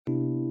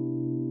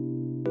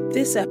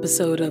This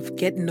episode of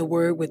Get in the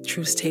Word with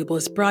Truth Table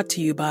is brought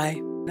to you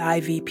by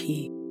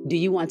IVP. Do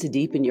you want to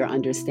deepen your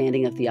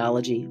understanding of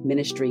theology,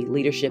 ministry,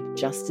 leadership,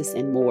 justice,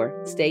 and more?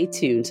 Stay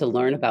tuned to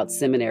learn about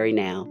Seminary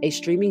Now, a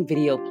streaming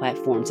video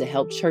platform to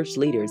help church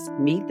leaders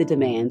meet the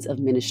demands of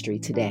ministry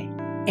today.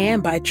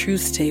 And by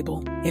Truth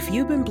Table. If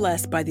you've been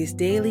blessed by these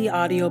daily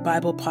audio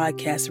Bible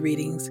podcast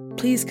readings,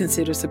 please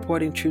consider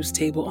supporting Truth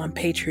Table on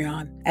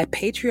Patreon at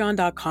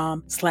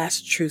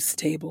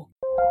patreon.com/truthstable.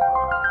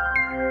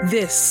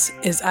 This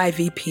is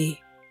IVP.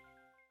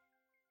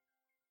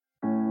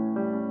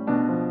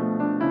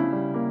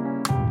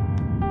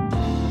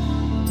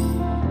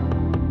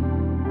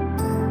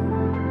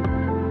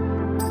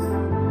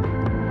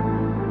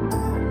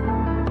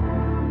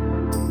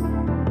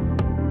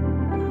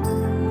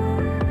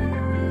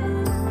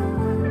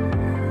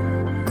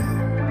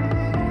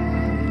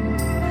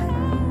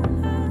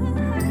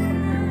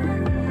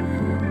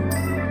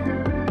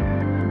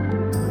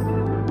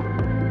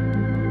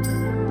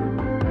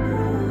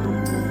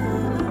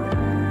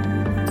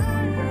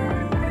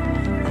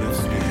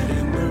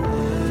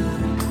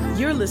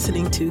 You're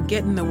listening to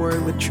Get in the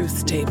Word with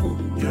Truth Table.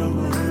 Your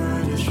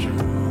word is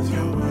truth,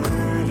 your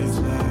word is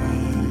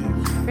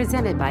life.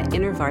 Presented by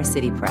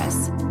InterVarsity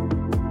Press.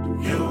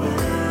 Your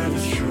word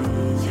is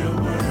truth, your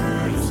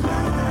word is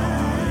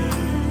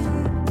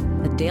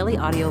life. A daily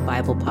audio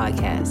Bible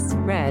podcast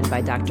read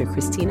by Dr.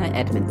 Christina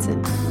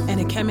Edmondson And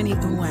Ekemini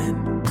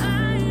Uwan.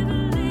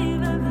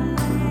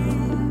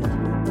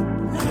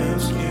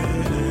 Let's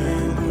get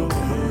in the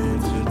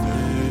word today.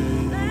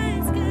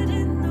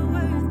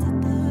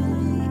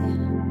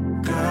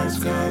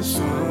 God's got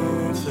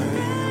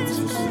something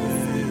to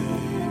say.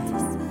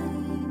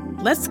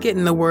 Let's get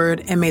in the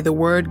Word, and may the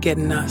Word get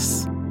in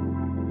us.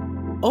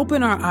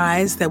 Open our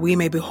eyes that we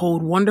may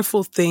behold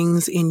wonderful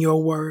things in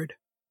your Word.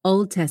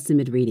 Old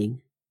Testament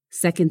reading,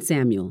 2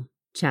 Samuel,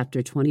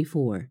 chapter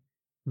 24,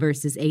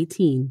 verses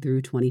 18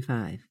 through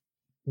 25.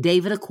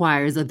 David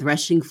acquires a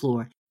threshing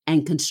floor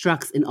and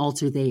constructs an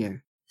altar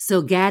there.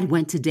 So Gad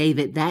went to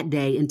David that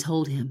day and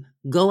told him,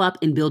 "Go up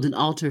and build an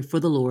altar for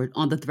the Lord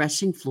on the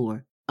threshing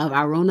floor of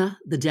Araunah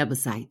the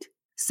Jebusite."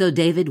 So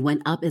David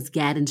went up as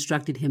Gad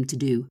instructed him to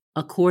do,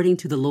 according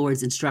to the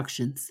Lord's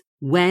instructions.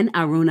 When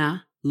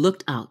Araunah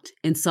looked out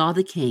and saw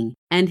the king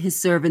and his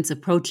servants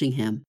approaching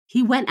him,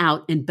 he went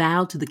out and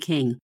bowed to the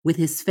king with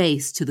his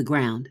face to the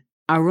ground.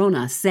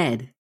 Araunah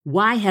said,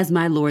 "Why has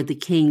my lord the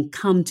king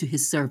come to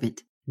his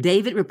servant?"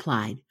 David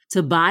replied,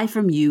 "To buy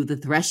from you the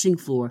threshing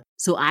floor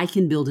so I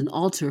can build an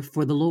altar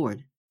for the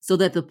Lord, so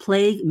that the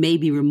plague may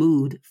be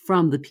removed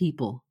from the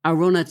people."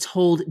 Araunah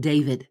told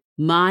David,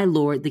 "My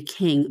lord the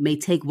king may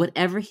take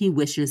whatever he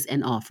wishes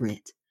and offer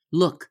it.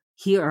 Look,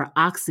 here are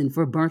oxen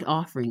for burnt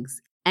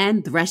offerings,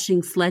 and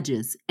threshing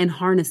sledges and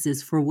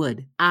harnesses for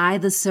wood. I,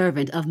 the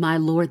servant of my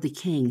lord the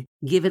king,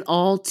 give it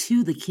all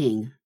to the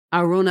king."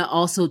 Araunah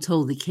also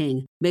told the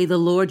king, "May the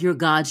Lord your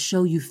God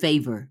show you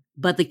favor."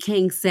 But the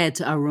king said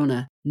to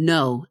Araunah,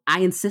 "No, I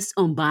insist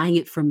on buying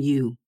it from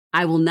you.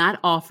 I will not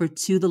offer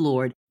to the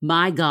Lord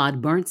my God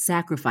burnt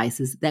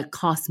sacrifices that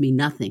cost me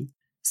nothing."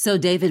 So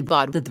David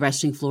bought the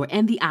threshing floor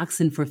and the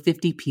oxen for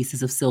 50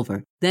 pieces of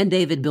silver. Then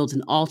David built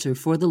an altar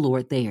for the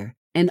Lord there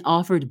and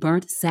offered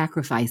burnt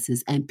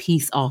sacrifices and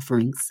peace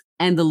offerings.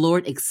 And the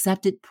Lord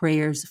accepted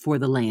prayers for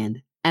the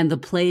land, and the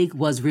plague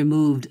was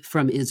removed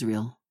from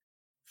Israel.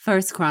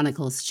 1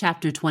 Chronicles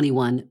chapter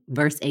 21,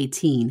 verse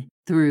 18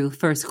 through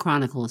 1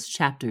 Chronicles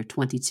chapter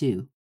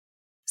 22.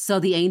 So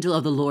the angel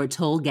of the Lord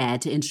told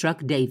Gad to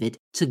instruct David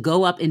to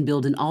go up and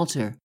build an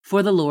altar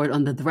for the Lord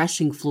on the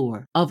threshing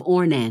floor of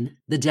Ornan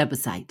the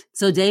Jebusite.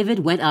 So David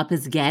went up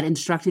as Gad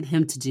instructed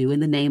him to do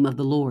in the name of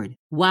the Lord.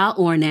 While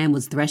Ornan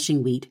was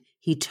threshing wheat,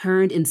 he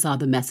turned and saw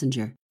the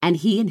messenger, and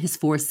he and his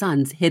 4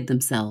 sons hid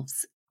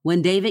themselves.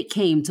 When David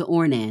came to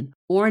Ornan,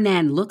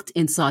 Ornan looked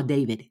and saw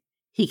David.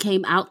 He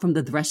came out from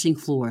the threshing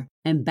floor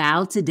and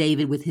bowed to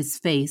David with his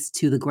face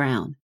to the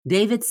ground.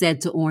 David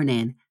said to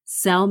Ornan,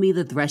 "Sell me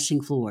the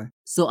threshing floor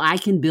so I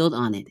can build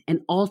on it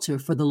an altar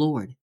for the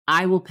Lord.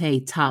 I will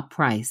pay top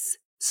price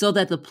so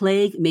that the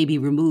plague may be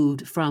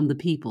removed from the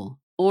people."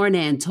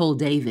 Ornan told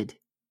David,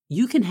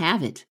 "You can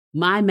have it.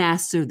 My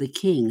master, the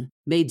king,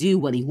 may do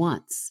what he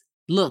wants.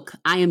 Look,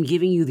 I am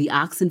giving you the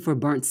oxen for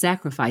burnt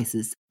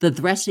sacrifices, the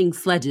threshing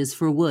sledges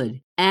for wood,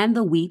 and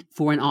the wheat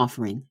for an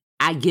offering.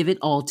 I give it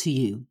all to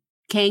you."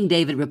 King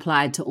David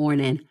replied to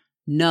Ornan,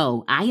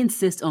 "No, I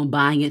insist on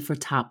buying it for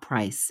top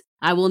price.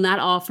 I will not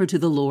offer to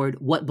the Lord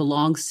what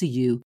belongs to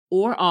you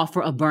or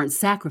offer a burnt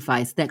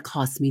sacrifice that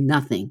costs me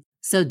nothing."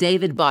 So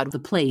David bought the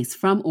place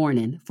from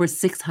Ornan for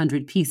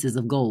 600 pieces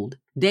of gold.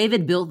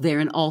 David built there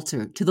an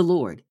altar to the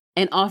Lord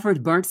and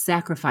offered burnt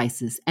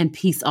sacrifices and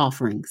peace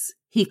offerings.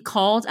 He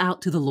called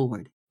out to the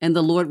Lord, and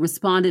the Lord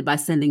responded by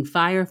sending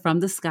fire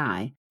from the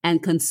sky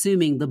and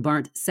consuming the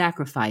burnt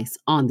sacrifice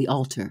on the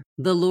altar.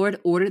 The Lord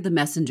ordered the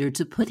messenger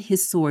to put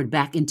his sword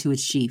back into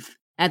its sheath.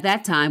 At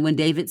that time, when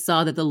David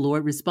saw that the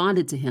Lord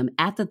responded to him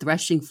at the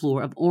threshing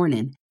floor of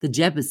Ornan the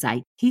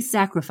Jebusite, he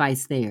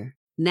sacrificed there.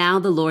 Now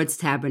the Lord's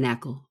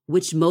tabernacle,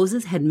 which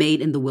Moses had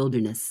made in the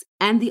wilderness,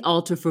 and the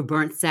altar for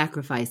burnt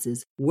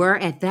sacrifices were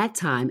at that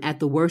time at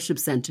the worship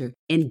center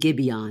in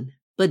Gibeon.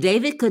 But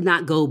David could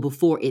not go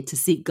before it to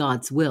seek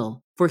God's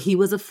will, for he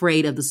was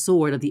afraid of the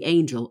sword of the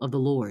angel of the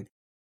Lord.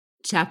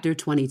 Chapter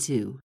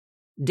 22.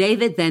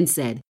 David then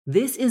said,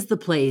 "This is the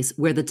place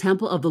where the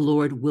temple of the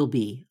Lord will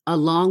be,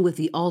 along with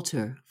the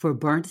altar for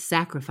burnt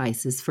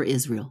sacrifices for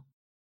Israel."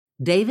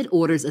 David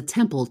orders a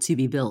temple to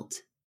be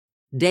built.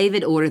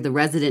 David ordered the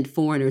resident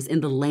foreigners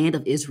in the land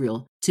of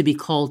Israel to be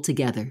called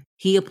together.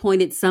 He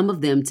appointed some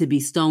of them to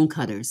be stone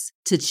cutters,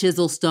 to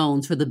chisel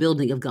stones for the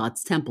building of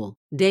God's temple.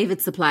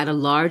 David supplied a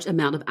large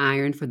amount of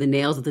iron for the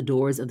nails of the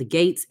doors of the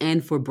gates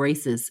and for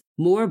braces,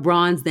 more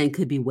bronze than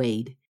could be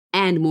weighed,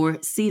 and more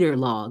cedar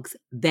logs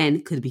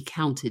than could be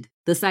counted.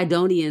 The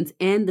Sidonians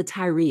and the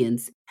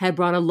Tyrians had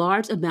brought a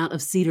large amount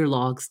of cedar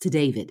logs to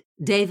David.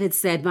 David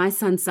said, "My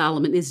son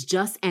Solomon is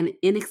just an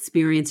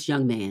inexperienced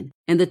young man,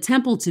 and the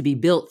temple to be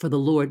built for the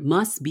Lord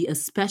must be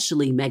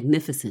especially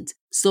magnificent,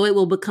 so it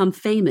will become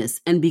famous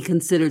and be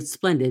considered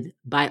splendid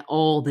by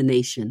all the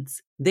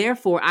nations.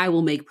 Therefore, I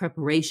will make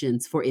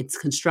preparations for its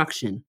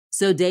construction."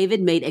 So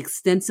David made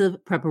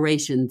extensive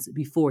preparations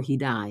before he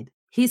died.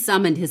 He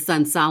summoned his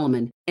son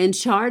Solomon and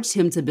charged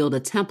him to build a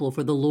temple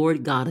for the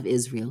Lord God of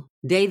Israel.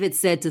 David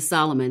said to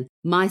Solomon,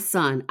 "My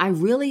son, I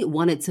really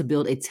wanted to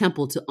build a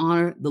temple to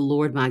honor the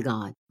Lord my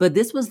God. But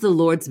this was the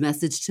Lord's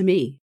message to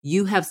me.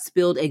 You have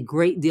spilled a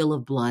great deal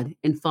of blood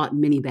and fought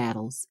many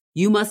battles.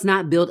 You must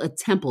not build a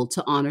temple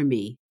to honor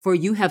me, for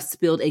you have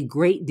spilled a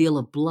great deal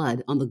of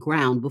blood on the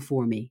ground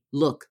before me.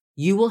 Look,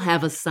 you will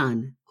have a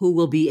son who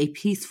will be a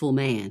peaceful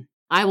man.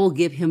 I will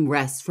give him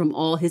rest from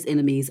all his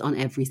enemies on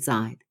every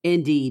side.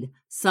 Indeed,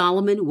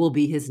 Solomon will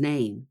be his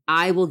name.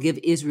 I will give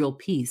Israel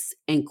peace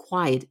and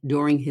quiet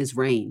during his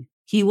reign.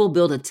 He will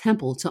build a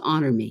temple to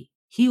honor me.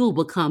 He will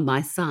become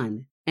my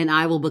son, and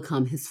I will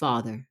become his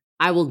father.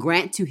 I will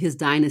grant to his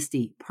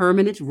dynasty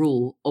permanent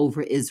rule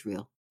over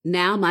Israel.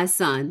 Now, my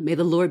son, may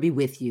the Lord be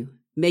with you.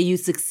 May you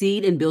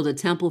succeed and build a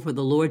temple for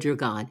the Lord your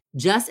God,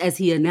 just as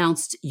he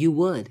announced you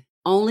would.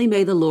 Only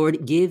may the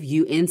Lord give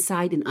you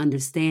insight and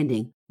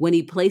understanding when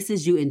he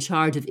places you in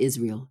charge of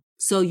Israel,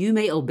 so you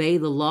may obey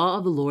the law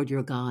of the Lord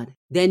your God.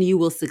 Then you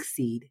will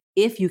succeed,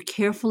 if you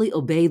carefully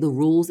obey the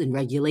rules and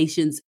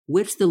regulations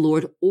which the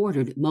Lord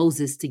ordered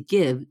Moses to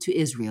give to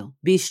Israel.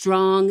 Be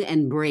strong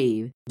and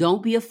brave.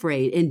 Don't be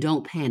afraid and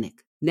don't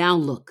panic. Now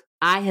look,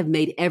 I have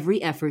made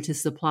every effort to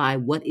supply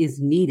what is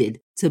needed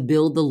to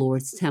build the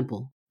Lord's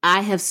temple.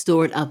 I have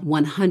stored up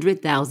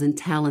 100,000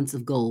 talents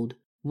of gold,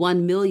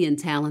 1,000,000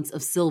 talents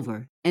of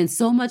silver, and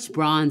so much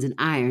bronze and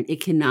iron it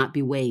cannot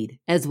be weighed,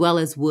 as well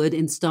as wood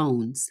and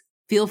stones.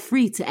 Feel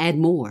free to add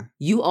more.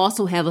 You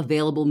also have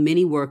available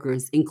many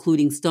workers,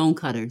 including stone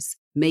cutters,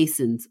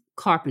 masons,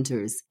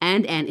 carpenters,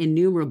 and an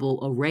innumerable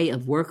array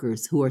of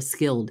workers who are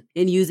skilled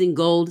in using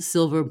gold,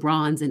 silver,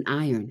 bronze, and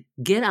iron.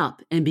 Get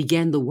up and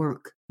begin the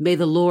work. May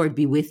the Lord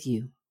be with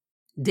you."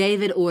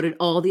 David ordered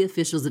all the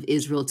officials of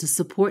Israel to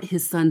support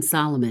his son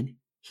Solomon.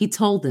 He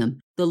told them,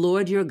 "The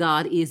Lord your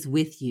God is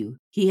with you.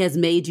 He has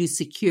made you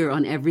secure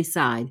on every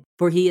side,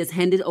 for he has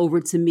handed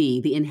over to me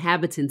the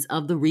inhabitants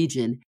of the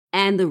region,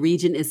 and the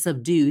region is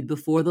subdued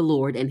before the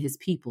Lord and his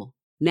people.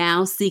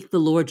 Now seek the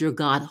Lord your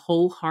God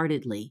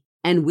wholeheartedly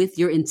and with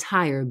your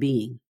entire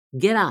being.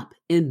 Get up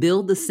and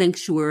build the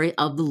sanctuary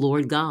of the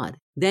Lord God.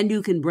 Then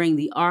you can bring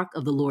the ark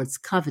of the Lord's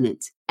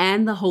covenant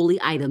and the holy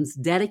items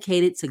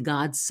dedicated to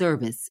God's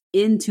service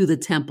into the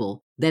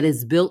temple that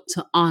is built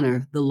to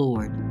honor the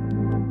Lord."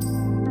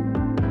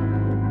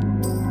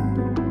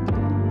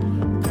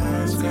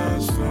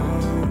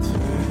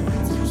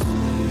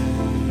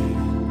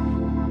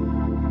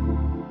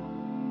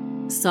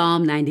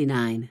 Psalm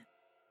 99.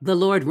 The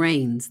Lord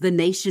reigns, the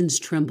nations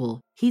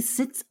tremble. He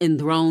sits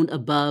enthroned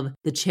above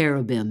the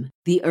cherubim.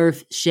 The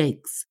earth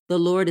shakes. The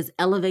Lord is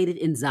elevated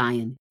in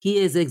Zion. He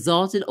is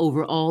exalted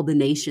over all the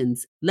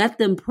nations. Let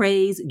them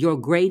praise your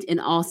great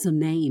and awesome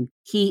name.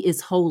 He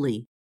is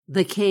holy.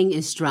 The King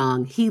is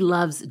strong. He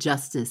loves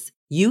justice.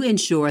 You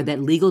ensure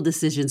that legal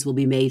decisions will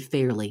be made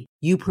fairly.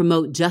 You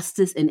promote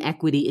justice and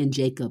equity in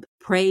Jacob.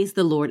 Praise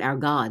the Lord our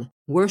God.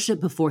 Worship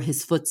before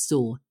his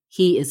footstool.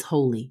 He is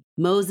holy.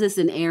 Moses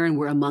and Aaron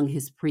were among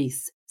his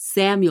priests.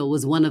 Samuel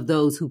was one of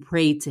those who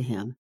prayed to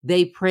him.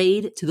 They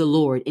prayed to the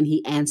Lord, and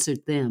he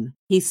answered them.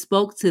 He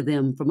spoke to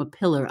them from a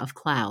pillar of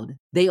cloud.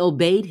 They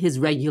obeyed his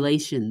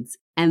regulations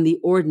and the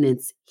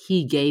ordinance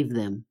he gave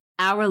them.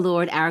 Our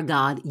Lord, our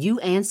God, you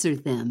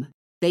answered them.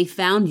 They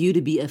found you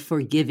to be a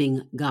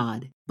forgiving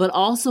God, but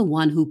also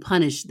one who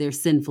punished their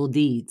sinful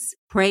deeds.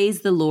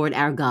 Praise the Lord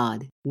our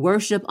God.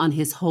 Worship on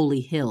his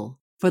holy hill,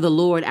 for the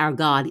Lord our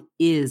God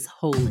is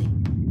holy.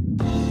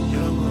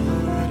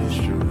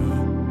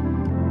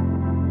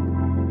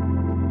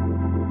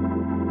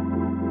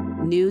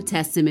 New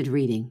Testament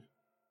reading.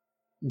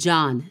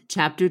 John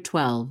chapter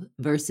 12,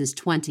 verses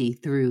 20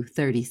 through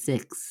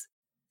 36.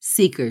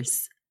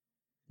 Seekers.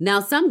 Now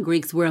some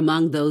Greeks were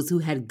among those who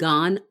had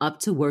gone up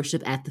to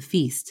worship at the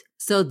feast.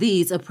 So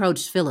these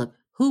approached Philip,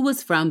 who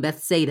was from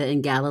Bethsaida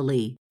in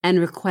Galilee, and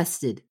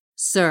requested,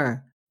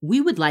 "Sir, we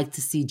would like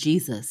to see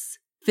Jesus."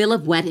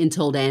 Philip went and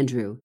told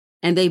Andrew,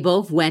 and they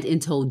both went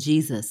and told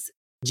Jesus.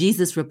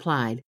 Jesus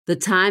replied, "The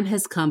time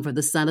has come for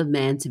the Son of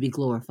Man to be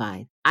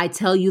glorified. I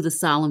tell you the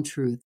solemn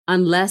truth.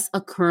 Unless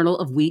a kernel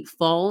of wheat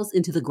falls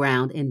into the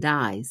ground and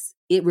dies,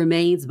 it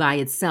remains by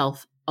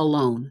itself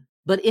alone.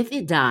 But if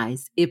it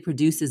dies, it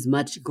produces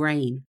much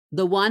grain.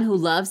 The one who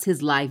loves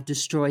his life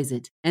destroys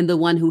it, and the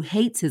one who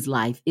hates his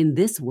life in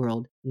this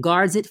world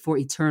guards it for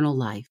eternal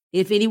life.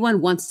 If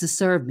anyone wants to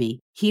serve me,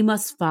 he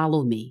must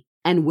follow me.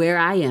 And where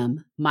I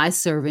am, my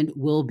servant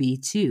will be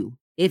too.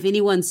 If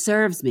anyone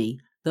serves me,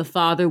 the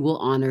Father will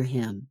honor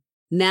him.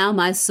 Now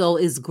my soul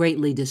is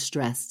greatly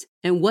distressed.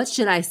 And what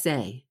should I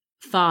say?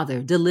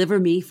 Father, deliver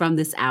me from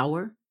this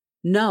hour?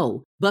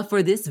 No, but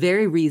for this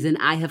very reason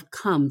I have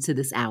come to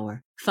this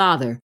hour.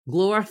 Father,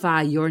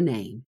 glorify your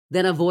name."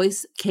 Then a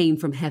voice came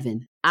from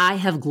heaven. "I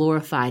have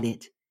glorified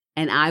it,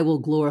 and I will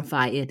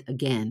glorify it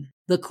again."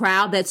 The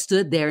crowd that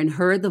stood there and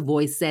heard the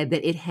voice said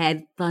that it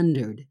had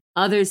thundered.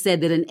 Others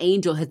said that an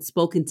angel had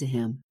spoken to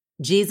him.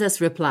 Jesus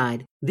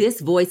replied,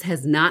 "This voice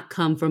has not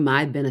come for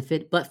my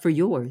benefit, but for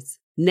yours.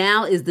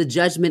 Now is the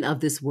judgment of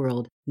this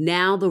world.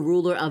 Now the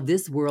ruler of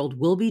this world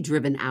will be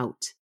driven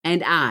out.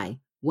 And I,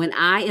 when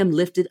I am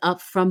lifted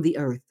up from the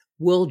earth,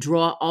 will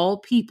draw all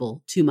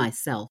people to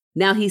myself."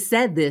 Now he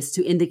said this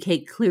to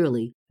indicate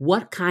clearly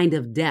what kind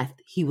of death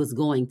he was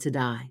going to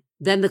die.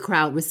 Then the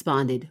crowd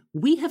responded,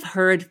 "We have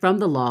heard from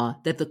the law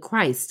that the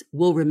Christ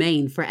will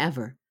remain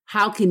forever.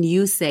 How can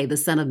you say the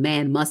Son of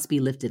Man must be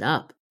lifted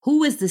up?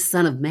 Who is this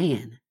Son of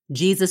Man?"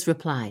 Jesus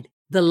replied,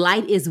 "The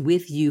light is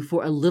with you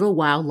for a little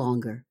while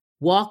longer.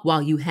 Walk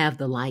while you have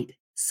the light,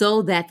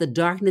 so that the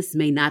darkness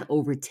may not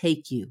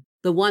overtake you.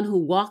 The one who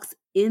walks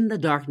in the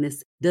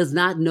darkness does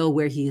not know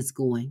where he is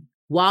going.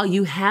 While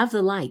you have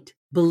the light,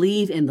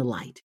 believe in the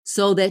light,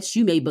 so that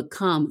you may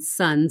become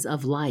sons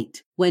of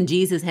light." When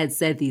Jesus had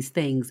said these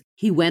things,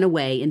 he went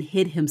away and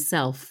hid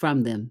himself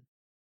from them.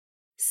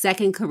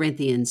 2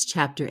 Corinthians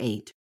chapter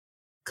 8.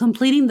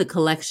 Completing the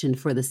collection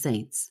for the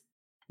saints.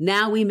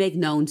 Now we make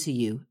known to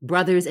you,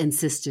 brothers and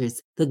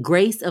sisters, the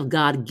grace of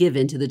God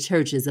given to the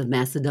churches of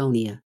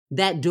Macedonia,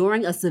 that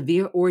during a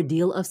severe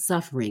ordeal of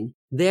suffering,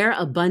 their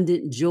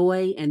abundant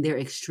joy and their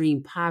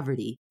extreme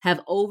poverty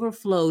have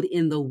overflowed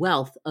in the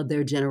wealth of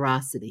their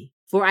generosity.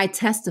 For I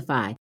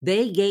testify,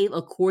 they gave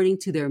according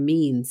to their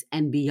means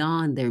and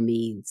beyond their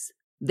means.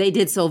 They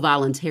did so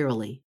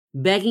voluntarily,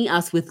 begging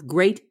us with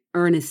great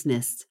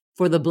earnestness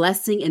for the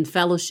blessing and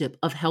fellowship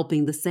of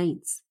helping the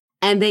saints.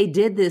 And they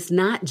did this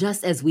not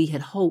just as we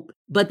had hoped,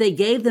 but they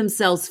gave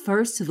themselves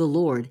first to the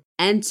Lord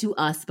and to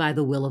us by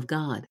the will of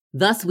God.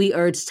 Thus we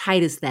urge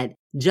Titus that,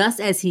 just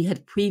as he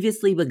had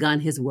previously begun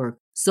his work,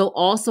 so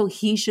also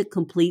he should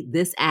complete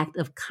this act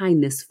of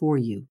kindness for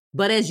you.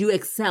 But as you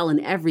excel in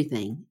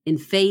everything, in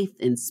faith,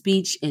 in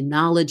speech, in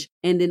knowledge,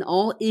 and in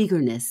all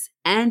eagerness,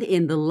 and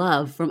in the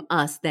love from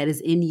us that is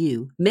in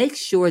you, make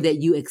sure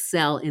that you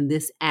excel in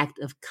this act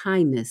of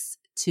kindness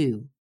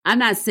too. I'm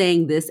not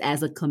saying this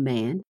as a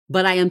command,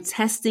 but I am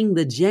testing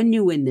the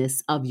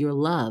genuineness of your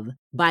love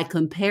by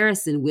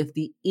comparison with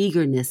the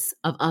eagerness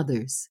of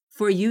others.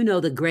 For you know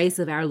the grace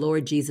of our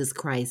Lord Jesus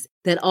Christ,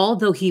 that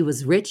although he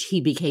was rich,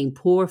 he became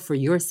poor for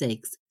your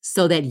sakes,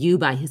 so that you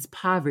by his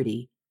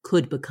poverty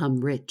could become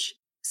rich.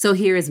 So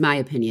here is my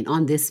opinion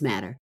on this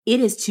matter. It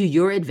is to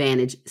your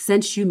advantage,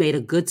 since you made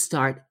a good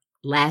start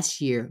last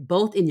year,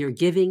 both in your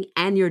giving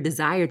and your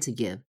desire to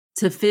give,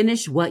 to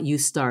finish what you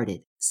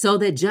started, so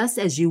that just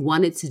as you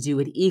wanted to do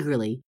it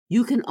eagerly,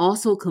 you can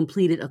also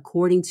complete it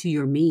according to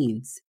your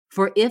means.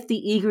 For if the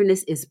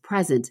eagerness is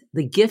present,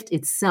 the gift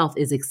itself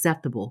is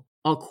acceptable,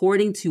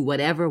 according to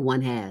whatever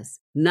one has,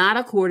 not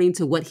according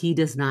to what he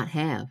does not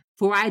have.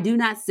 For I do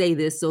not say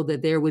this so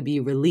that there would be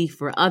relief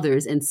for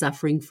others and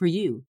suffering for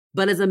you,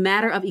 but as a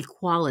matter of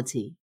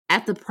equality.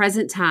 At the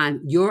present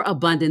time, your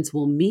abundance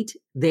will meet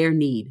their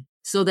need,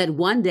 so that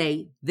one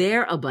day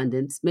their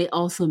abundance may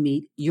also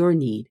meet your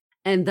need,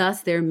 and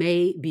thus there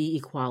may be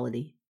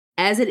equality.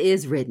 As it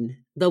is written,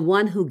 the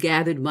one who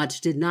gathered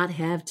much did not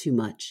have too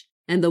much,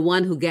 and the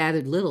one who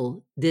gathered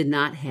little did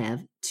not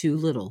have too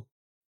little.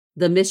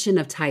 The mission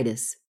of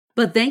Titus.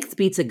 But thanks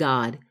be to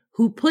God,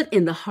 who put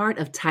in the heart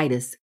of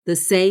Titus the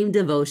same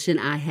devotion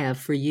I have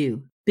for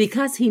you,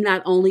 because he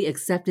not only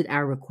accepted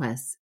our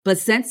requests, but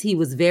since he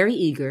was very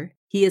eager,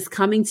 he is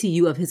coming to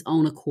you of his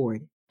own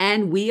accord.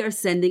 And we are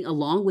sending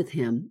along with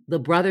him the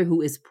brother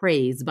who is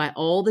praised by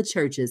all the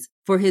churches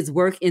for his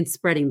work in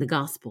spreading the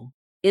gospel.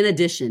 In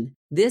addition,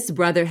 this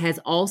brother has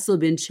also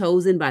been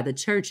chosen by the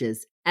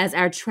churches as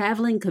our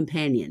traveling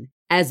companion,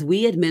 as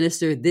we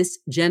administer this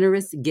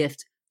generous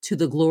gift to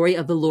the glory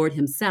of the Lord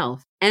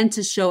himself and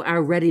to show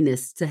our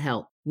readiness to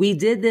help. We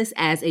did this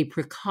as a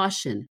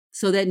precaution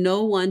so that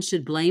no one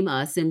should blame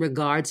us in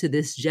regard to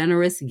this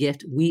generous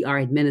gift we are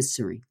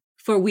administering.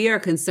 For we are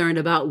concerned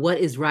about what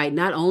is right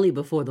not only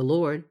before the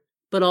Lord,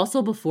 but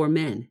also before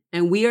men.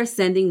 And we are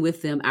sending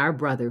with them our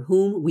brother,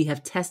 whom we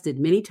have tested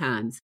many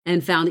times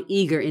and found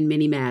eager in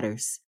many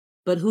matters.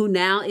 but who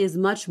now is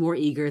much more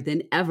eager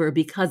than ever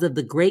because of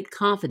the great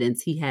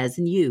confidence he has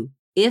in you.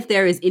 If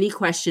there is any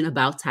question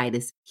about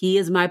Titus, he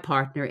is my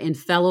partner and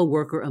fellow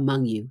worker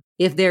among you.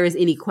 If there is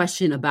any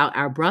question about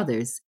our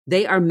brothers,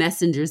 they are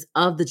messengers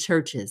of the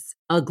churches,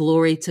 a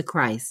glory to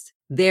Christ.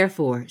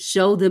 Therefore,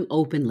 show them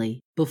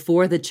openly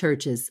before the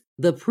churches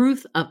the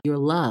proof of your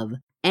love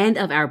and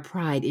of our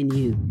pride in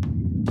you.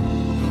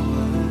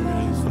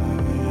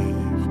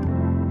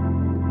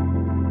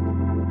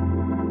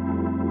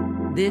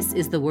 This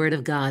is the word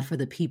of God for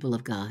the people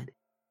of God.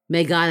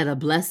 May God add a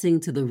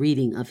blessing to the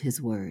reading of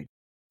his word.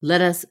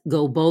 Let us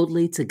go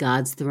boldly to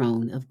God's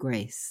throne of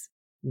grace.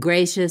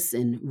 Gracious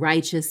and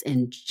righteous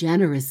and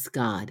generous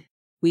God,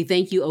 we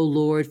thank you, O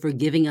Lord, for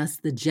giving us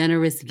the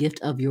generous gift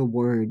of your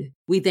word.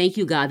 We thank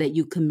you, God, that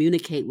you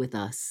communicate with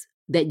us,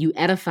 that you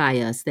edify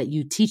us, that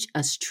you teach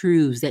us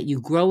truths, that you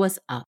grow us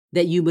up,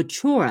 that you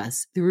mature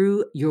us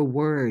through your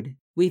word.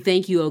 We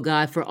thank you, O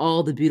God, for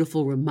all the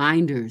beautiful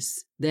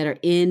reminders that are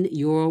in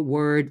your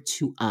word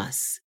to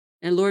us.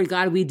 And Lord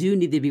God, we do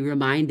need to be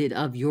reminded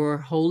of your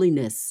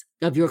holiness,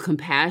 of your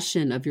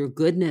compassion, of your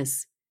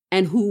goodness,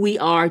 and who we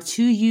are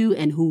to you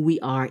and who we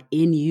are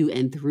in you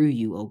and through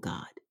you, O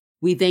God.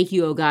 We thank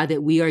you, O God,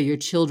 that we are your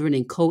children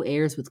and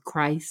co-heirs with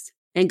Christ.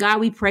 And God,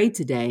 we pray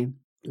today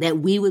that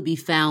we would be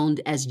found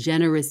as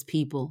generous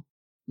people.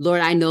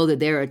 Lord, I know that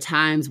there are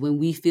times when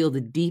we feel the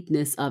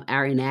deepness of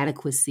our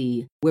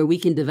inadequacy, where we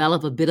can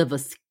develop a bit of a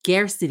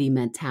scarcity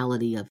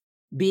mentality of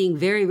being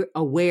very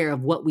aware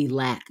of what we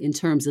lack in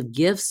terms of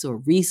gifts or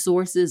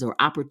resources or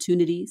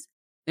opportunities.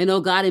 And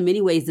oh God, in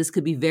many ways, this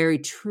could be very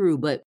true,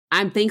 but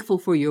I'm thankful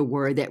for your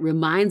word that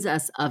reminds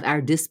us of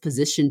our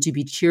disposition to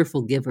be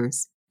cheerful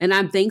givers. And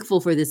I'm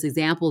thankful for this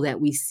example that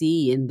we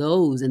see in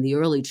those in the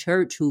early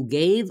church who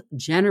gave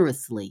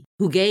generously,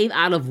 who gave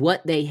out of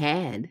what they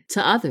had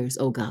to others,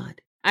 oh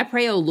God. I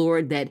pray, oh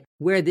Lord, that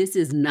where this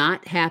is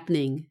not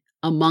happening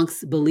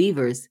amongst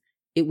believers,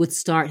 it would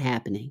start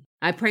happening.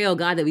 I pray, oh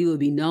God, that we would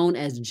be known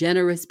as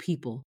generous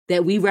people,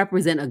 that we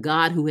represent a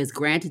God who has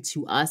granted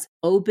to us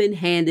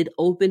open-handed,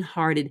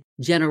 open-hearted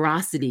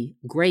generosity,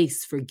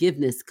 grace,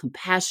 forgiveness,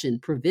 compassion,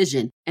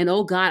 provision. And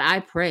oh God, I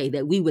pray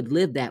that we would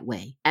live that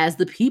way as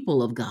the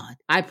people of God.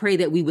 I pray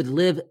that we would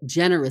live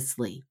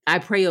generously. I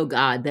pray, oh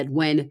God, that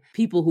when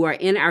people who are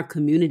in our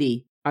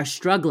community are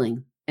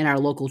struggling in our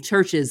local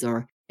churches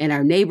or in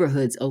our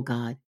neighborhoods, oh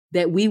God,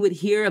 that we would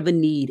hear of a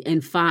need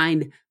and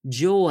find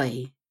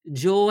joy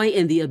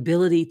in the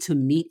ability to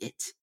meet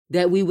it,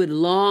 that we would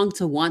long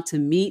to want to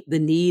meet the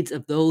needs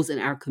of those in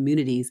our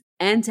communities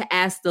and to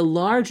ask the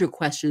larger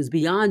questions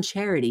beyond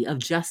charity of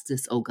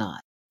justice, oh God.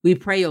 We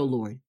pray, oh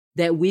Lord,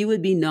 that we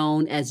would be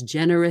known as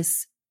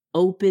generous,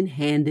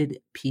 open-handed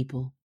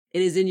people.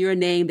 It is in your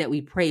name that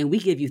we pray, and we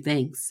give you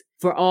thanks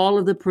for all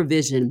of the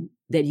provision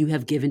that you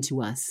have given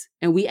to us.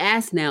 And we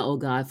ask now, oh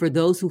God, for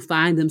those who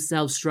find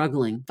themselves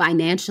struggling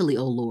financially,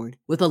 oh Lord,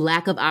 with a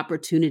lack of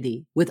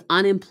opportunity, with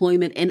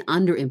unemployment and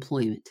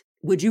underemployment.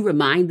 Would you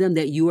remind them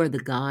that you are the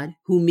God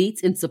who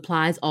meets and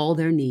supplies all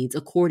their needs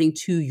according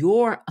to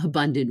your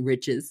abundant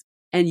riches,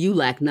 and you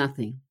lack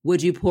nothing?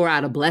 Would you pour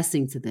out a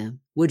blessing to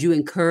them? Would you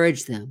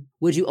encourage them?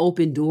 Would you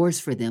open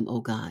doors for them,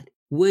 oh God?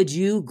 Would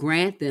you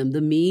grant them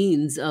the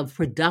means of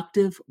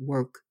productive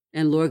work?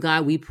 And Lord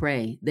God, we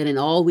pray that in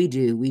all we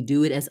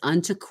do it as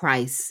unto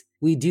Christ.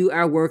 We do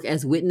our work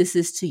as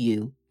witnesses to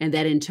you, and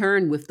that in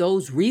turn, with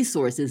those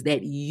resources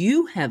that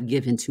you have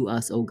given to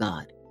us, oh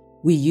God,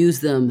 we use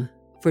them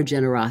for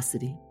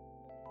generosity.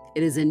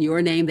 It is in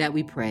your name that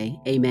we pray.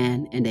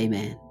 Amen and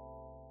amen.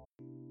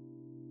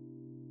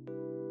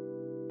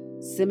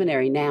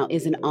 Seminary Now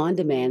is an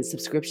on-demand,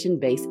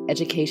 subscription-based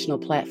educational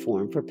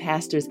platform for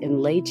pastors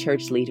and lay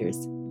church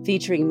leaders,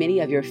 featuring many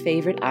of your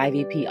favorite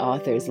IVP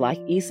authors like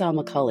Esau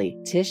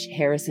McCulley, Tish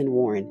Harrison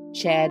Warren,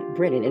 Chad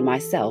Britton, and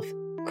myself,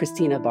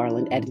 Christina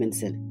Barland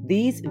Edmondson.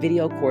 These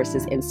video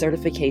courses and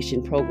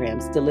certification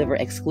programs deliver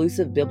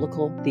exclusive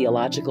biblical,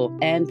 theological,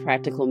 and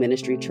practical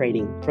ministry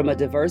training from a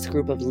diverse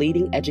group of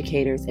leading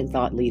educators and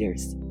thought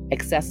leaders.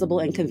 Accessible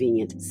and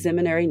convenient,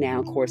 Seminary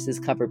Now courses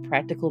cover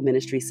practical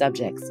ministry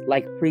subjects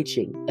like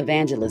preaching,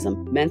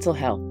 evangelism, mental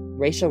health,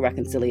 racial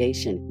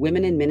reconciliation,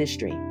 women in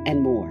ministry,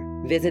 and more.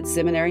 Visit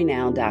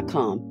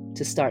seminarynow.com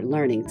to start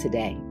learning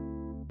today.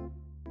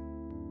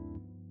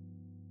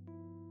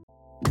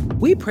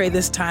 We pray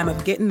this time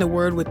of Getting the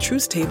Word with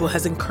Truth Table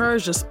has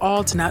encouraged us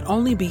all to not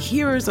only be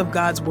hearers of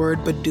God's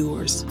Word, but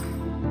doers.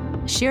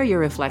 Share your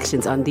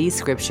reflections on these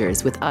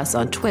scriptures with us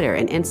on Twitter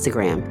and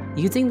Instagram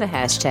using the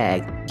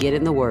hashtag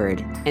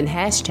 #GetInTheWord and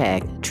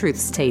hashtag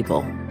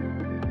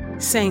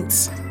 #TruthsTable.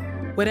 Saints,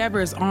 whatever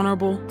is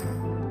honorable,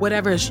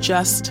 whatever is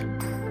just,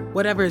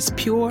 whatever is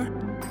pure,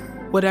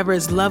 whatever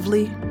is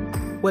lovely,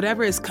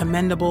 whatever is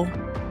commendable,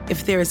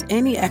 if there is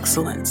any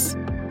excellence,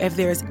 if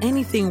there is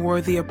anything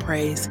worthy of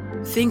praise,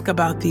 think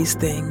about these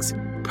things,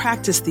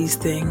 practice these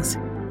things,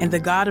 and the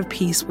God of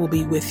peace will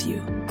be with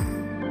you.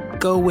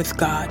 Go with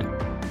God.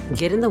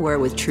 Get in the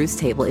Word with Truth's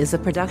Table is a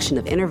production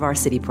of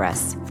InterVarsity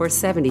Press. For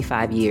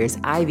 75 years,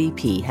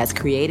 IVP has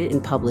created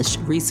and published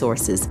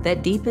resources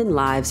that deepen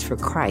lives for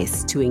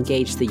Christ to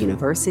engage the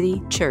university,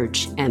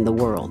 church, and the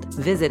world.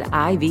 Visit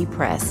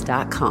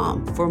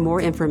ivpress.com for more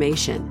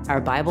information.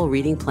 Our Bible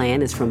reading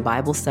plan is from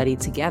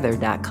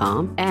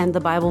BibleStudyTogether.com, and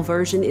the Bible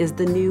version is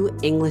the New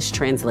English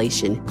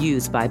Translation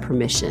used by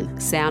permission.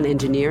 Sound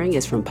engineering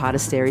is from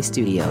Podastery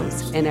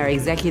Studios, and our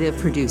executive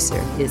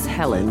producer is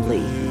Helen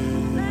Lee.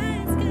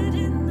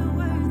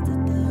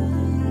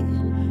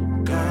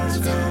 God's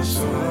got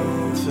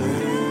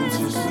something